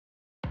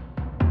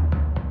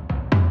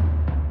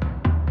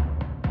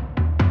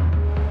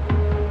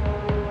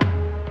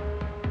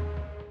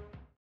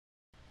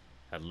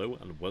Hello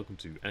and welcome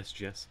to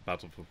SGS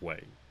Battle for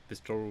Wei. This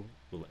tutorial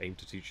will aim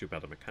to teach you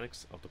about the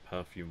mechanics of the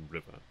Perfume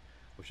River,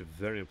 which are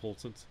very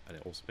important and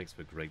it also makes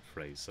for a great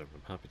phrase, so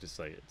I'm happy to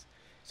say it.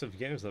 So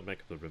the areas that make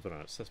up the river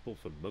are accessible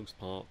for the most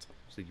part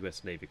to the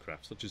US Navy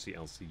craft, such as the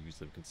LCUs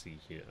that we can see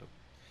here.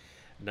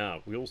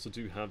 Now, we also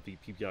do have the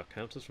PBR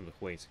counters from the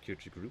Hue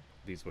security group.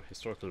 These were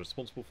historically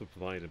responsible for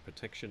providing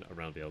protection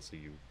around the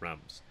LCU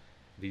ramps.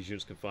 These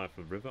units can fire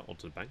from the river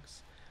onto the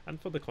banks, and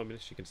for the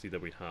communists you can see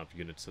that we have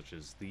units such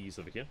as these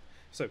over here.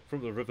 So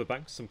from the river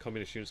banks, some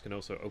communist units can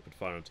also open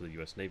fire onto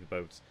the US Navy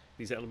boats.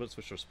 These elements,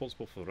 which are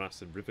responsible for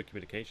RAS and river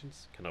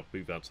communications, cannot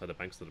move outside the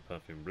banks of the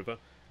Perfume River,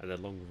 and their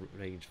long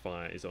range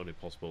fire is only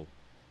possible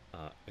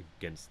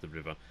against the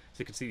river. So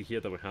you can see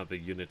here that we have a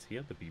unit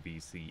here, the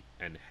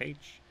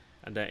BVCNH,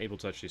 and they're able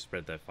to actually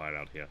spread their fire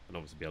out here and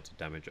obviously be able to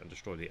damage and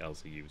destroy the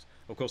LCUs.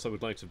 Of course, I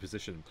would like to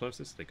position them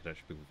closest so they could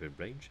actually be within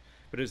range,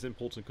 but it is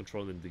important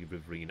controlling the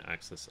riverine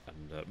access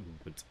and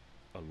movement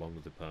along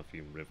the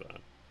Perfume River.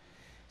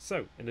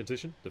 So, in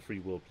addition, the free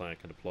will player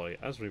can deploy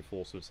as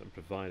reinforcements, and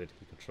provided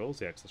he controls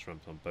the access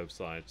ramps on both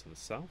sides to the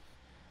south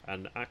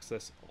and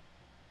access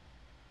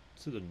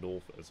to the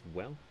north as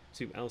well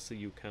to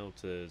LCU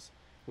counters,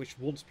 which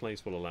once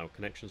placed will allow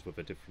connections with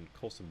a different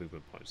cost and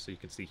movement points. So you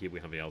can see here we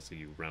have the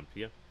LCU ramp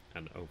here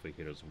and over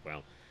here as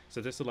well.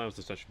 So this allows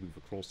us to actually move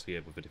across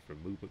here with a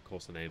different movement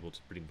cost and able to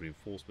bring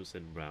reinforcements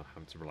in without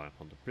having to rely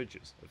upon the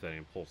bridges. A very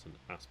important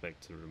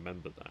aspect to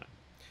remember there.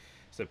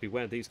 So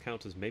beware, these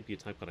counters may be a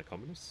type kind of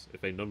communists.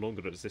 If they no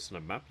longer exist on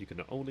a map, you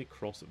can only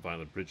cross via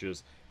the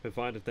bridges,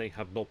 provided they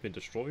have not been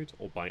destroyed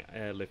or by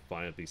airlift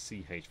via the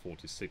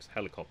CH-46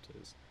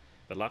 helicopters.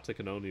 The latter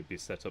can only be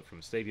set up from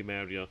the stadium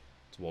area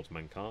towards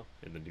Mankar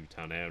in the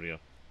Newtown area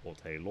or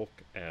Taylok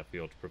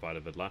airfield,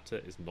 provided the latter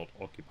is not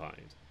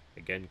occupied,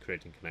 again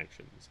creating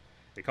connections.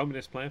 The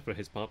communist player for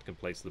his part can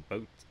place the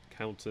boat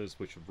counters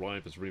which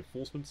arrive as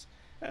reinforcements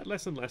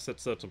less and less at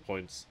certain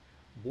points.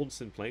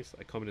 Once in place,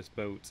 a communist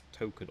boat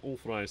token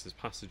authorizes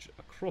passage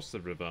across the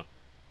river,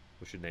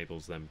 which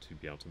enables them to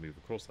be able to move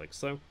across like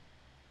so.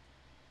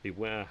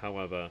 Beware,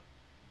 however,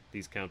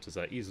 these counters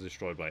are easily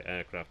destroyed by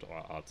aircraft or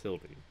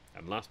artillery.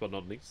 And last but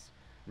not least,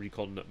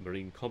 recon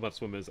marine combat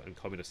swimmers and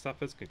communist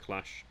sappers can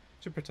clash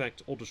to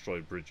protect or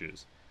destroy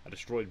bridges. A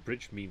destroyed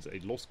bridge means a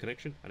lost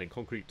connection, and in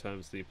concrete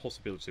terms, the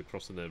impossibility of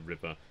crossing the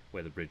river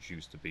where the bridge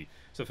used to be.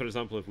 So for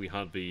example, if we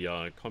had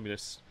the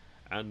communists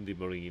and the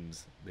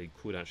Marines, they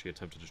could actually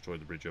attempt to destroy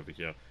the bridge over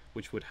here,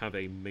 which would have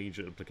a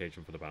major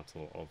implication for the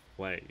Battle of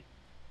Hue.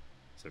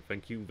 So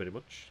thank you very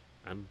much,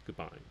 and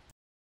goodbye.